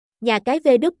Nhà cái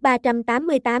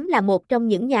W388 là một trong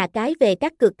những nhà cái về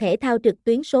các cược thể thao trực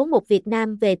tuyến số 1 Việt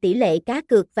Nam về tỷ lệ cá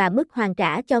cược và mức hoàn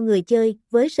trả cho người chơi.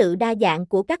 Với sự đa dạng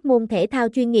của các môn thể thao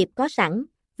chuyên nghiệp có sẵn,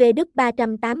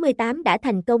 W388 đã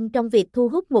thành công trong việc thu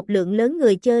hút một lượng lớn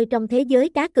người chơi trong thế giới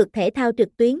cá cược thể thao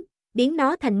trực tuyến, biến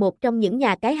nó thành một trong những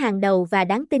nhà cái hàng đầu và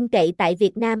đáng tin cậy tại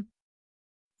Việt Nam.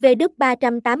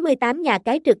 W388 nhà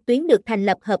cái trực tuyến được thành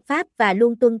lập hợp pháp và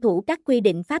luôn tuân thủ các quy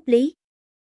định pháp lý.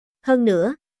 Hơn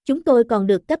nữa, chúng tôi còn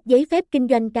được cấp giấy phép kinh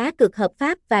doanh cá cược hợp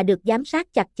pháp và được giám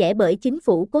sát chặt chẽ bởi chính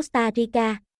phủ Costa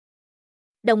Rica.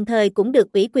 Đồng thời cũng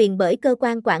được ủy quyền bởi cơ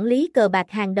quan quản lý cờ bạc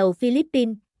hàng đầu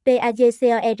Philippines,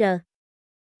 PAGCOR.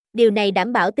 Điều này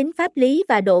đảm bảo tính pháp lý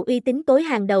và độ uy tín tối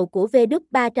hàng đầu của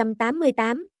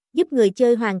W388, giúp người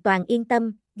chơi hoàn toàn yên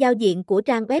tâm. Giao diện của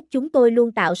trang web chúng tôi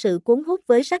luôn tạo sự cuốn hút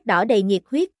với sắc đỏ đầy nhiệt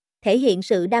huyết, thể hiện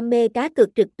sự đam mê cá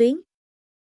cược trực tuyến.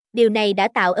 Điều này đã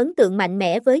tạo ấn tượng mạnh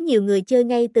mẽ với nhiều người chơi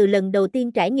ngay từ lần đầu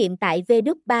tiên trải nghiệm tại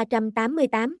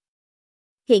W388.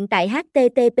 Hiện tại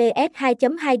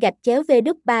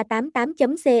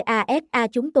https://w388.casa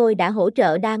chúng tôi đã hỗ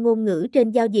trợ đa ngôn ngữ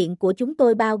trên giao diện của chúng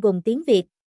tôi bao gồm tiếng Việt,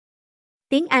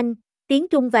 tiếng Anh, tiếng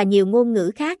Trung và nhiều ngôn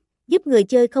ngữ khác, giúp người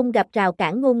chơi không gặp rào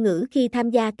cản ngôn ngữ khi tham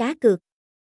gia cá cược.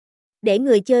 Để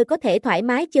người chơi có thể thoải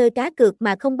mái chơi cá cược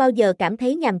mà không bao giờ cảm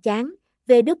thấy nhàm chán,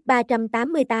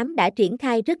 W388 đã triển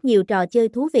khai rất nhiều trò chơi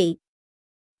thú vị.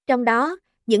 Trong đó,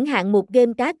 những hạng mục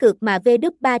game cá cược mà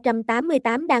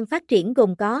W388 đang phát triển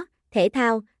gồm có thể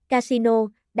thao, casino,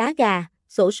 đá gà,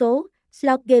 xổ số,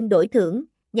 slot game đổi thưởng.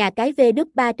 Nhà cái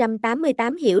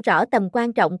W388 hiểu rõ tầm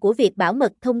quan trọng của việc bảo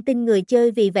mật thông tin người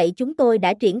chơi, vì vậy chúng tôi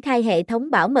đã triển khai hệ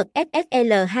thống bảo mật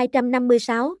SSL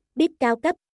 256 bit cao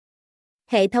cấp.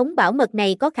 Hệ thống bảo mật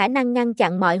này có khả năng ngăn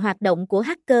chặn mọi hoạt động của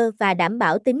hacker và đảm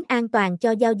bảo tính an toàn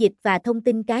cho giao dịch và thông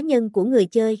tin cá nhân của người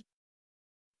chơi.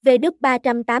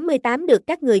 W388 được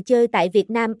các người chơi tại Việt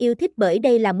Nam yêu thích bởi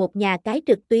đây là một nhà cái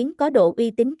trực tuyến có độ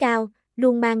uy tín cao,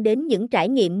 luôn mang đến những trải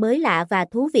nghiệm mới lạ và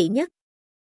thú vị nhất.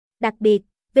 Đặc biệt,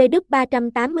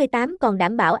 W388 còn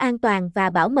đảm bảo an toàn và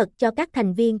bảo mật cho các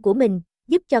thành viên của mình,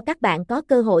 giúp cho các bạn có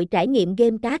cơ hội trải nghiệm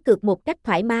game cá cược một cách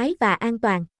thoải mái và an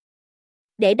toàn.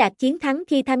 Để đạt chiến thắng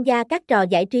khi tham gia các trò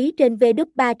giải trí trên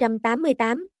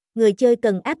W388, người chơi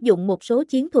cần áp dụng một số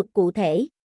chiến thuật cụ thể.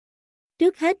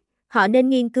 Trước hết, họ nên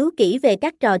nghiên cứu kỹ về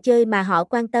các trò chơi mà họ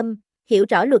quan tâm, hiểu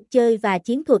rõ luật chơi và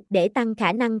chiến thuật để tăng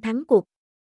khả năng thắng cuộc.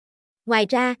 Ngoài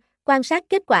ra, quan sát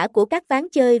kết quả của các ván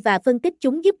chơi và phân tích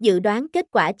chúng giúp dự đoán kết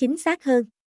quả chính xác hơn.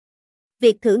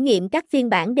 Việc thử nghiệm các phiên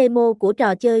bản demo của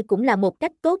trò chơi cũng là một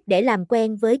cách tốt để làm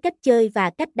quen với cách chơi và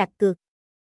cách đặt cược.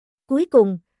 Cuối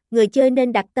cùng, người chơi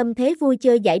nên đặt tâm thế vui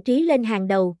chơi giải trí lên hàng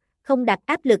đầu, không đặt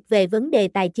áp lực về vấn đề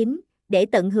tài chính, để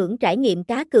tận hưởng trải nghiệm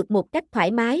cá cược một cách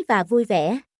thoải mái và vui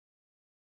vẻ.